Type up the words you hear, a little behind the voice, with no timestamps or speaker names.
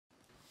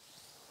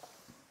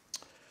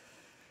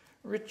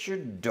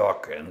Richard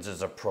Dawkins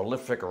is a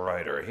prolific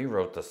writer. He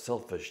wrote The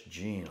Selfish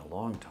Gene a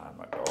long time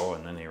ago,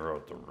 and then he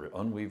wrote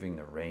Unweaving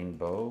the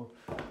Rainbow,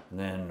 and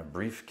then A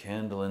Brief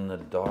Candle in the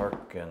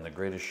Dark, and The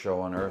Greatest Show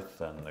on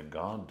Earth, and The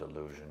God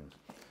Delusion.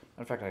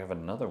 In fact, I have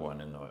another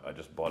one, I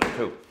just bought it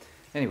too.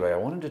 Anyway, I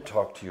wanted to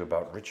talk to you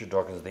about Richard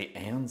Dawkins' The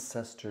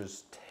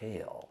Ancestor's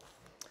Tale.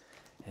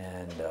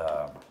 And,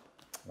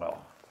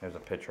 well, here's a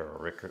picture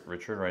of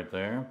Richard right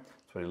there.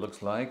 That's what he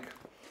looks like.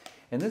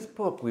 In this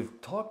book, we've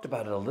talked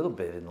about it a little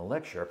bit in the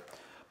lecture,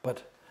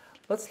 but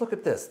let's look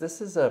at this. This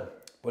is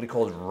what he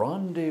called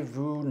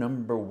rendezvous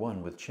number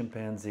 1 with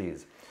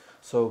chimpanzees.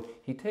 So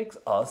he takes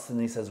us and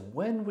he says,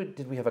 when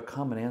did we have a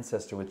common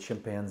ancestor with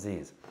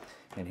chimpanzees?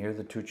 And here are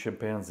the 2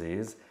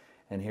 chimpanzees,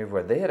 and here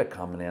where they had a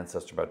common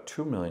ancestor about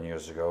 2 million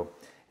years ago.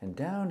 And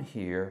down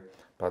here,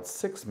 about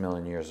 6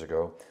 million years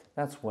ago,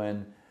 that's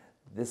when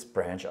this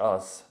branch,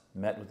 us,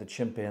 met with the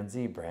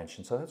chimpanzee branch.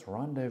 And so that's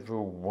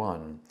rendezvous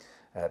 1.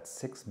 At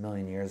 6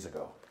 million years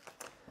ago.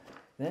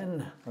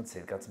 Then, let's see,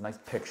 got some nice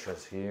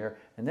pictures here.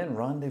 And then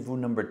rendezvous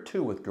number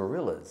 2 with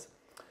gorillas.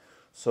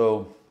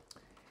 So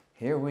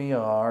here we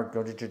are,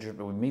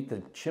 we meet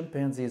the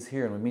chimpanzees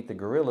here and we meet the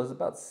gorillas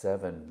about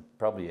 7,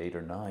 probably 8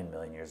 or 9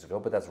 million years ago,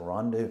 but that's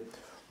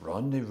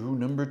rendezvous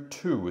number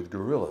 2 with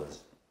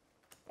gorillas.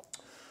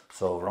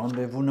 So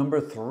rendezvous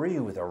number 3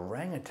 with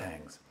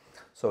orangutans.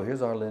 So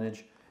here's our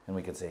lineage, and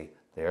we can see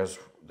there's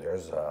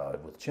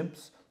with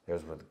chimps,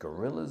 there's with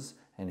gorillas,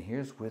 and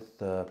here's with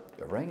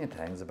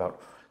orangutans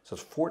about, so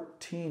it's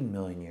 14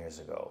 million years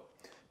ago.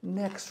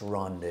 Next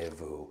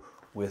rendezvous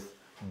with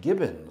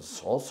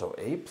gibbons, also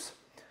apes,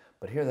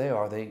 but here they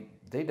are, they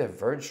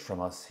diverged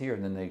from us here,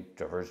 and then they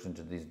diverged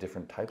into these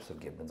different types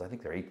of gibbons. I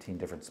think there are 18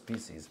 different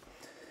species.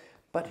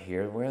 But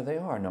here where they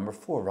are, number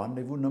 4,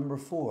 rendezvous number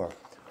 4.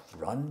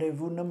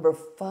 Rendezvous number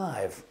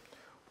 5,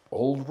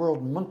 old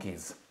world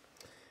monkeys.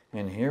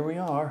 And here we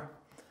are.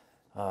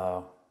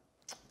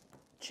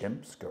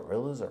 Chimps,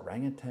 gorillas,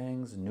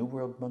 orangutans, New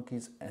World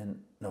monkeys,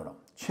 and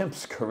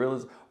chimps,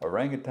 gorillas,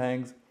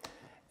 orangutans,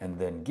 and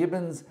then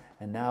gibbons,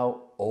 and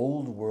now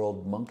Old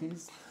World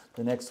monkeys.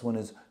 The next one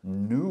is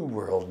New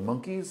World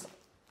monkeys,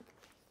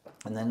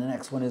 and then the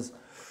next one is,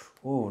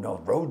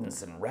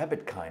 rodents and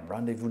rabbit kind,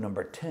 rendezvous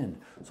number 10.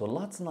 So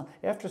lots and lots.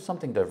 After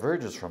something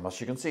diverges from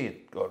us, you can see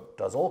it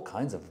does all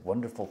kinds of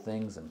wonderful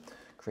things and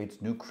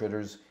creates new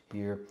critters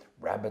here,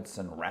 rabbits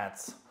and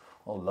rats.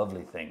 Oh,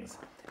 lovely things.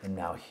 And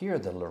now here,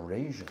 the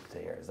Laurasia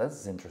thares.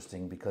 That's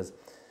interesting because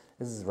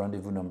this is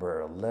rendezvous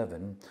number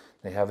 11.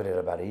 They have it at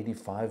about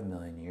 85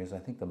 million years. I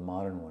think the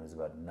modern one is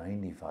about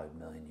 95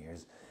 million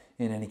years.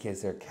 In any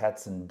case, there are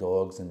cats and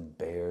dogs and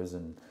bears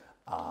and,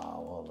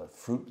 the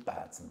fruit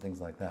bats and things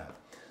like that.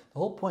 The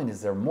whole point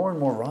is there are more and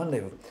more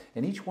rendezvous.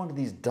 And each one of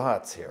these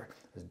dots here,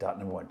 there's dot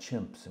number 1,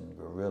 chimps and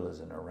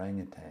gorillas and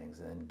orangutans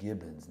and then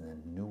gibbons and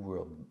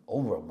then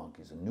Old World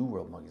monkeys and New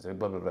World monkeys,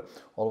 blah, blah, blah,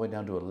 all the way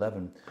down to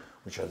 11,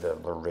 which are the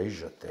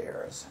Laurasia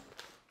thares,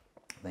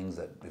 things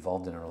that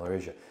evolved in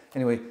Laurasia.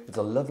 Anyway, it's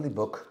a lovely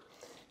book.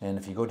 And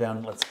if you go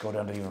down, let's go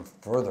down to even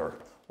further.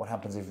 What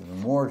happens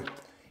even more?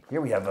 Here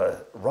we have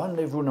a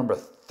rendezvous number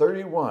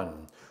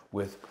 31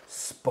 with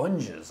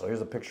sponges. So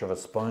here's a picture of a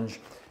sponge,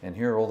 and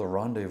here are all the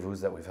rendezvous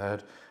that we've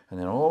had. And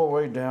then all the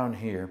way down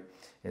here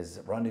is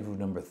rendezvous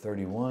number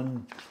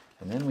 31.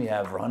 And then we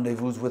have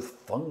rendezvous with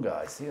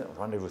fungi. See that?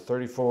 Rendezvous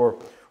 34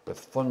 with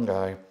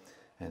fungi.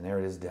 And there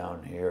it is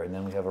down here. And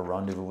then we have a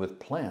rendezvous with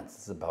plants.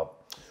 This is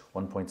about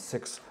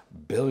 1.6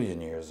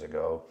 billion years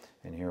ago.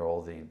 And here are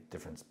all the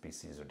different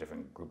species or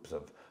different groups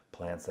of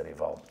plants that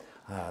evolved.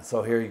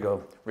 So here you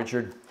go.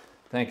 Richard,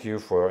 thank you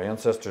for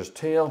Ancestor's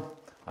Tale.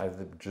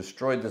 I've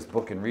destroyed this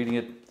book in reading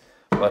it,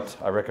 but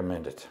I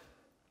recommend it.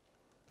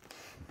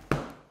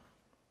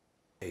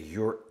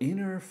 Your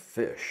Inner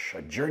Fish,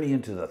 A Journey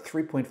into the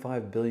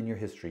 3.5 Billion Year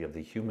History of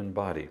the Human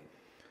Body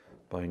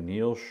by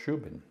Neil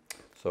Shubin.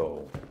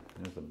 So,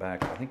 there's the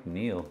back. I think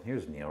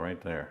here's Neil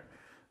right there.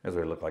 That's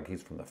what it looked like.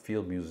 He's from the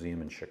Field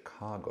Museum in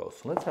Chicago.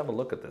 So let's have a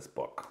look at this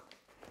book.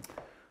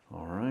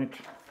 All right.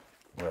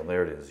 Well,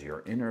 there it is.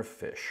 Your Inner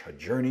Fish, A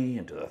Journey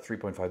into the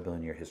 3.5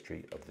 Billion Year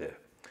History of the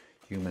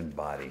Human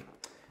Body.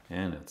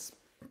 And it's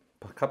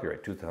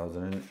copyright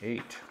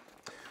 2008.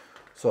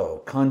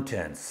 So,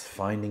 contents: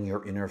 finding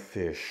your inner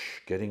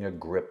fish, getting a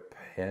grip,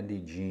 handy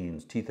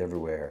genes, teeth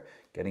everywhere,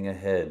 getting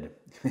ahead.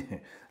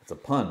 It's a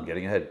pun,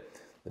 getting ahead.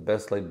 The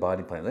best laid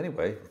body plans.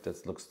 Anyway,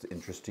 this looks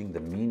interesting, the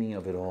meaning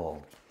of it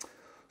all.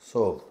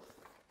 So,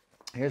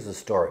 here's the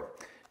story.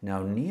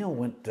 Now, Neil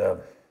went,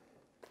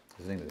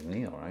 his name is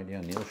Neil, right?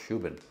 Yeah, Neil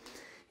Shubin.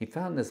 He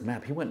found this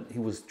map. He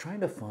was trying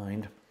to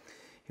find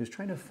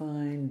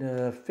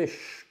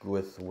fish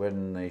with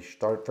when they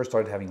first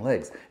started having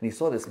legs. And he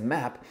saw this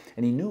map,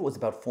 and he knew it was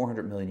about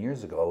 400 million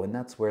years ago, and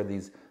that's where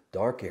these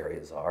dark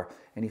areas are.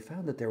 And he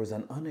found that there was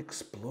an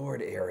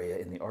unexplored area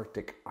in the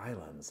Arctic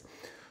islands.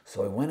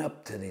 So he went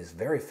up to these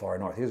very far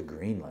north. Here's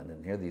Greenland,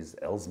 and here these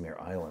Ellesmere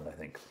Island, I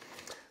think.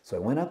 So I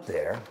went up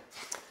there,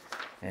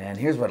 and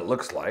here's what it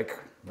looks like.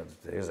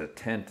 There's a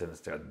tent, and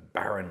it's a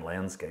barren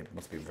landscape. It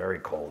must be very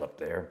cold up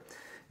there.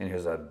 And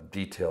here's a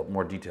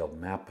more detailed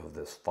map of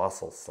this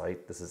fossil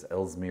site. This is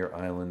Ellesmere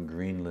Island,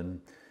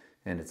 Greenland,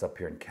 and it's up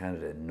here in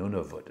Canada, in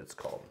Nunavut it's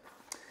called.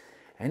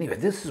 Anyway,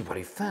 this is what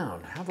he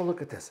found. Have a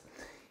look at this.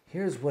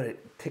 Here's what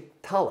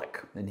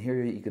tiktaalik, and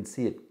here you can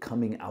see it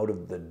coming out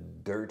of the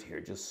dirt here,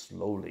 just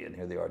slowly, and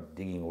here they are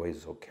digging away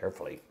so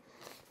carefully.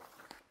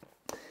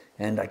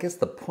 And I guess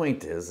the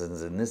point is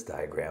in this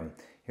diagram,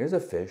 here's a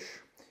fish,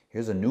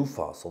 here's a new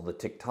fossil, the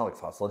tiktaalik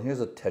fossil, and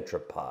here's a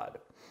tetrapod.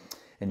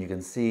 And you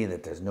can see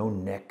that there's no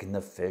neck in the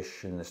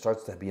fish, and there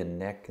starts to be a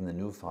neck in the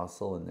new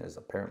fossil, and there's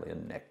apparently a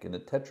neck in the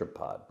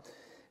tetrapod.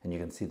 And you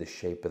can see the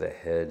shape of the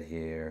head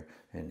here,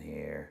 and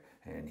here,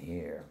 and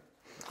here.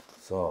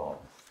 So,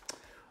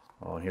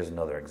 oh, and here's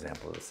another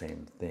example of the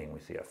same thing. We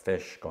see a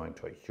fish going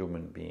to a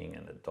human being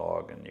and a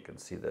dog, and you can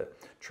see the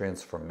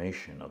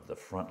transformation of the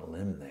front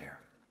limb there.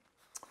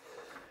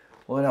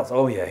 What else?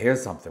 Oh yeah,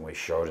 here's something we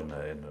showed in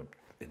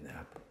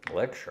the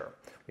lecture.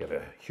 We have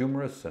a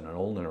humerus and an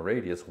ulna and a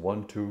radius,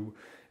 1, 2,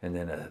 and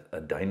then a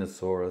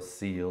dinosaur, a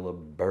seal, a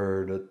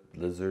bird, a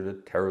lizard, a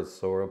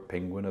pterosaur, a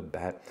penguin, a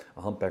bat,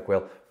 a humpback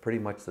whale. Pretty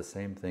much the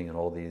same thing in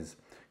all these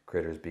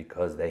critters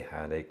because they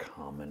had a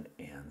common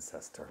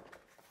ancestor.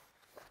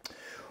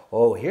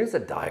 Oh, here's a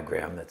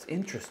diagram that's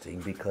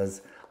interesting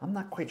because I'm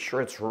not quite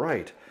sure it's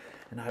right.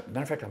 And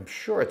matter of fact, I'm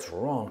sure it's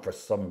wrong for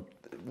some,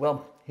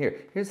 well,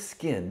 here's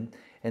skin,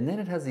 and then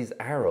it has these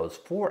arrows,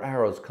 4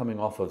 arrows coming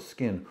off of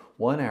skin.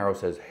 One arrow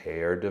says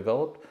hair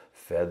developed,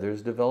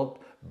 feathers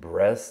developed,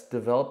 breasts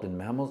developed in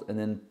mammals, and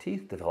then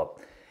teeth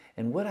developed.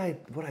 And what I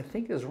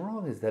think is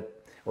wrong is that,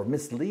 or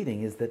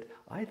misleading, is that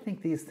I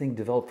think these things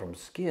develop from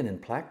skin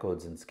and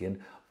placodes in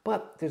skin,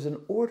 but there's an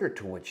order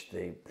to which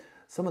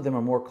some of them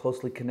are more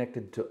closely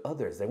connected to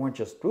others. They weren't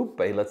just, oop,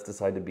 hey, let's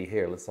decide to be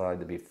hair, let's decide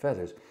to be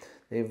feathers.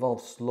 They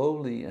evolved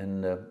slowly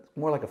and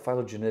more like a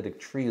phylogenetic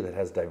tree that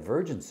has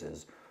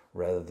divergences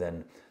rather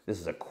than,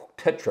 this is a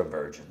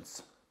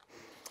tetravergence.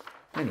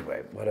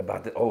 Anyway, what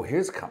about the, oh,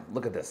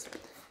 look at this.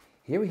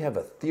 Here we have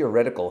a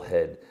theoretical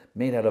head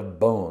made out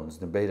of bones.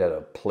 They're made out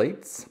of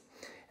plates,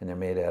 and they're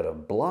made out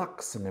of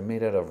blocks, and they're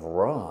made out of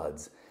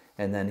rods.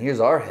 And then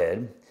here's our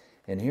head,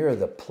 and here are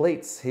the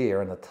plates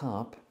here on the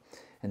top,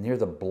 and here are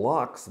the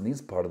blocks, and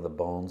these part of the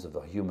bones of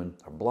the human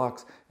are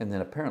blocks, and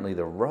then apparently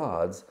the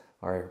rods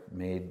are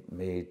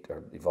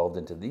evolved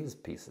into these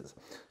pieces.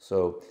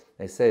 So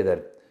they say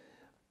that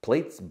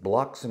plates,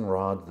 blocks, and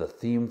rods, the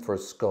theme for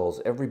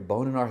skulls. Every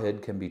bone in our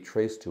head can be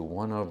traced to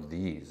one of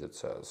these, it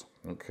says.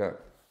 Okay.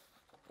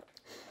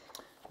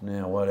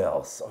 Now, what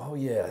else? Oh,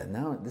 yeah,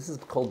 now this is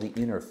called the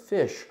inner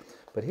fish,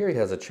 but here he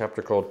has a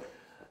chapter called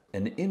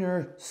An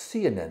Inner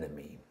Sea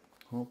Anemone.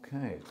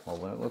 Okay,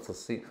 well, let's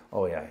see.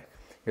 Oh, yeah,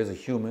 here's a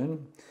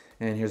human,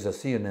 and here's a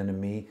sea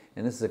anemone,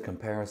 and this is a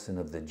comparison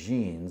of the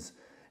genes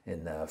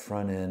in the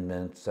front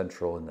end,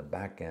 central, and the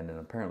back end, and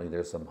apparently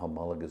there's some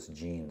homologous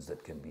genes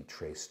that can be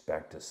traced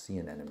back to sea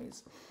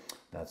anemones.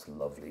 That's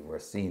lovely. We're a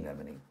sea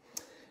anemone.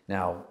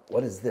 Now,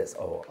 what is this?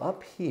 Oh,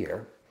 up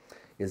here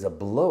is a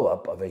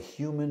blow-up of a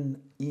human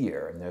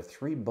ear, and there are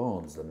 3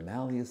 bones, the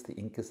malleus, the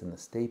incus, and the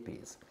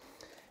stapes.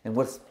 And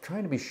what's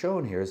trying to be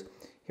shown here is,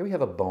 here we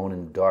have a bone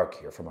in dark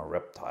here from a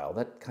reptile.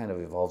 That kind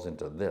of evolves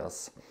into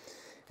this.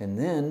 And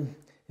then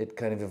it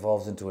kind of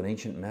evolves into an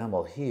ancient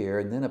mammal here,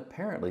 and then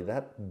apparently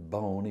that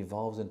bone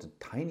evolves into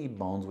tiny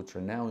bones which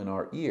are now in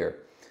our ear.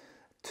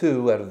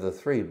 2 out of the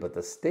 3, but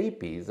the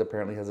stapes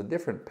apparently has a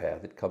different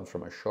path. It comes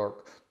from a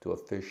shark to a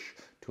fish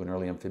to an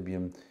early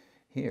amphibian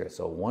here.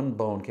 So 1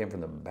 bone came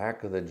from the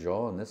back of the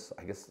jaw, and this,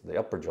 I guess, the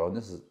upper jaw, and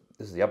this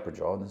is the upper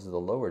jaw, and this is the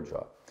lower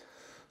jaw.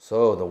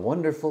 So the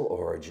wonderful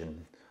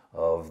origin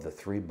of the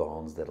 3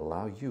 bones that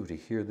allow you to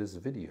hear this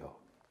video.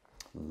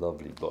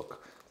 Lovely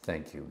book.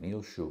 Thank you,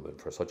 Neil Shubin,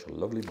 for such a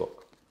lovely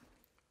book.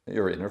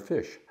 Your Inner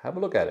Fish. Have a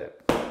look at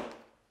it.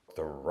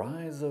 The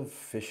Rise of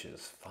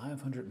Fishes,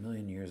 500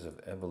 Million Years of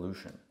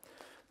Evolution.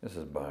 This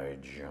is by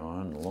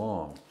John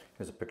Long.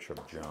 Here's a picture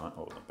of John,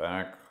 oh, the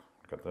back,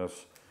 look at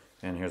this.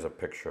 And here's a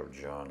picture of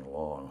John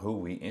Long, who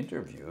we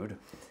interviewed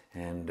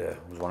and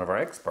was one of our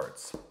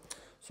experts.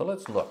 So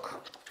let's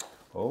look.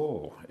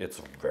 Oh,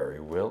 it's very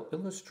well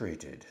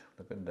illustrated.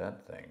 Look at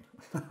that thing.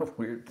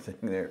 Weird thing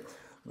there.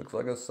 Looks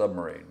like a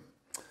submarine.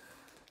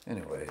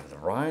 Anyway, the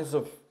rise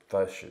of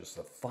fishes,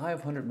 the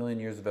 500 million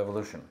years of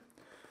evolution.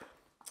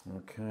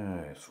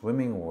 Okay,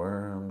 swimming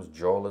worms,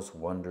 jawless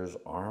wonders,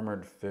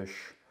 armored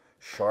fish,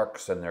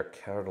 sharks and their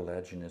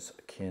cartilaginous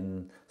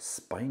kin,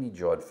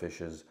 spiny-jawed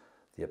fishes,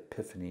 the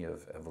epiphany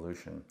of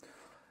evolution.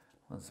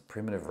 That's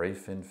primitive ray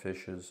fin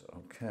fishes.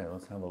 Okay,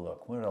 let's have a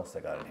look. What else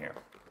they got in here?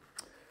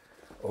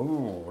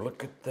 Oh,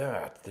 look at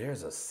that.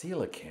 There's a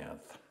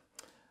coelacanth.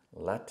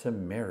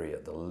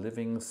 Latimeria, the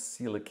living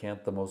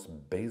coelacanth, the most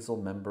basal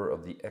member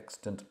of the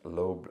extant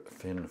lobe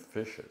fin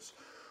fishes.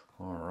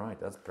 All right,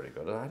 that's pretty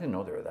good. I didn't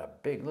know they were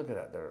that big. Look at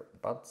that. They're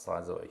about the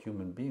size of a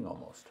human being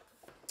almost.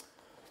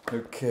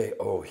 Okay,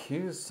 oh,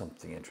 here's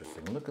something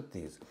interesting. Look at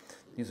these.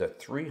 These are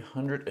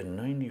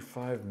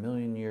 395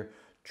 million year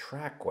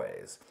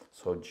trackways.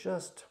 So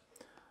just,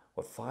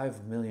 what,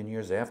 5 million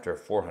years after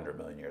 400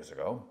 million years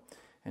ago.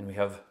 And we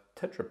have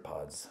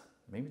tetrapods.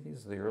 Maybe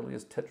these are the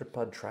earliest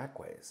tetrapod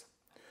trackways.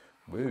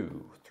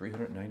 Woo,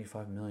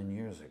 395 million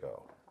years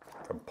ago,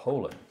 from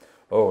Poland.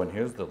 Oh, and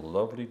here's the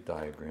lovely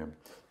diagram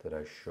that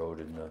I showed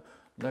in the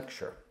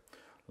lecture.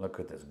 Look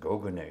at this,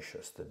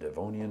 Gogonaceous, the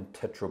Devonian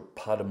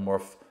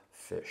tetrapodomorph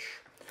fish.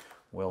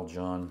 Well,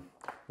 John,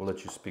 we'll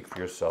let you speak for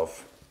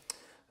yourself.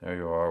 There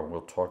you are.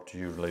 We'll talk to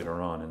you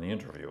later on in the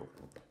interview.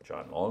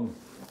 John Long.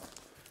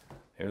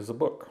 Here's the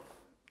book,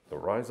 The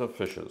Rise of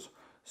Fishes.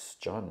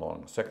 John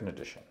Long, 2nd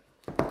edition.